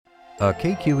A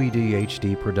KQED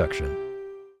HD production.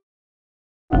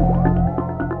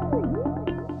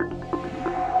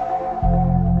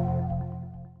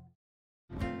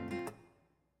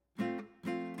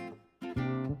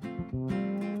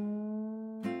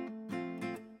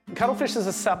 Cuttlefish is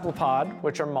a cephalopod,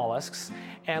 which are mollusks,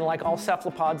 and like all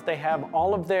cephalopods, they have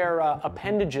all of their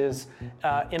appendages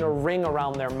in a ring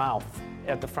around their mouth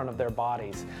at the front of their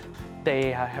bodies.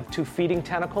 They have two feeding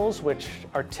tentacles, which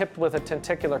are tipped with a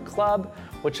tentacular club,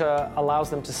 which allows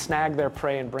them to snag their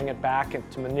prey and bring it back and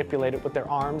to manipulate it with their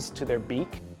arms to their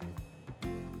beak.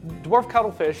 Dwarf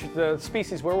cuttlefish, the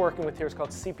species we're working with here, is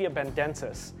called Sepia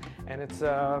bendensis, and it's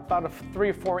about a 3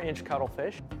 or 4 inch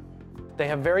cuttlefish. They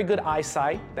have very good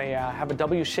eyesight. They have a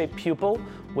W-shaped pupil,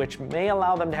 which may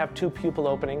allow them to have 2 pupil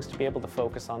openings to be able to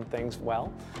focus on things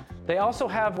well. They also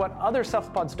have what other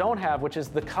cephalopods don't have, which is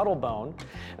the cuttle bone.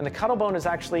 And the cuttle bone is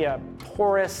actually a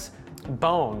porous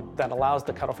bone that allows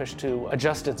the cuttlefish to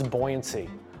adjust its buoyancy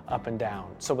up and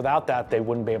down. So without that, they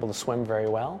wouldn't be able to swim very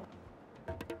well.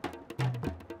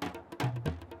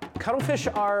 Cuttlefish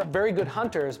are very good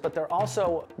hunters, but they're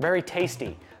also very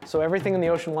tasty. So everything in the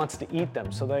ocean wants to eat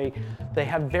them. So they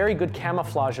have very good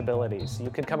camouflage abilities. You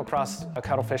can come across a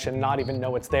cuttlefish and not even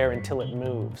know it's there until it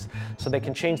moves. So they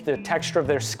can change the texture of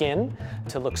their skin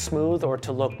to look smooth or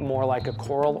to look more like a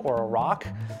coral or a rock.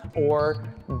 Or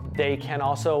they can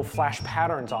also flash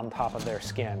patterns on top of their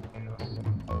skin.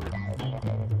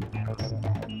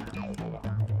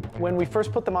 When we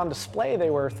first put them on display,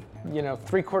 they were,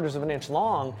 3/4 of an inch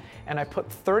long, and I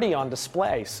put 30 on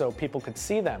display so people could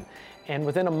see them. And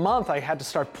within a month, I had to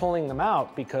start pulling them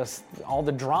out because all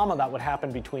the drama that would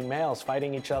happen between males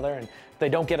fighting each other, and if they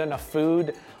don't get enough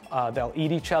food, they'll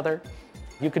eat each other.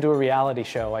 You could do a reality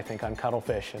show, I think, on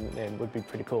cuttlefish, and it would be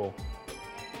pretty cool.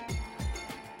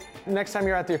 Next time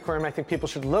you're at the aquarium, I think people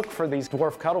should look for these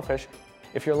dwarf cuttlefish.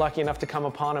 If you're lucky enough to come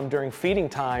upon them during feeding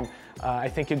time, I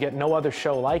think you'll get no other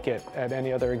show like it at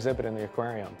any other exhibit in the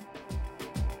aquarium.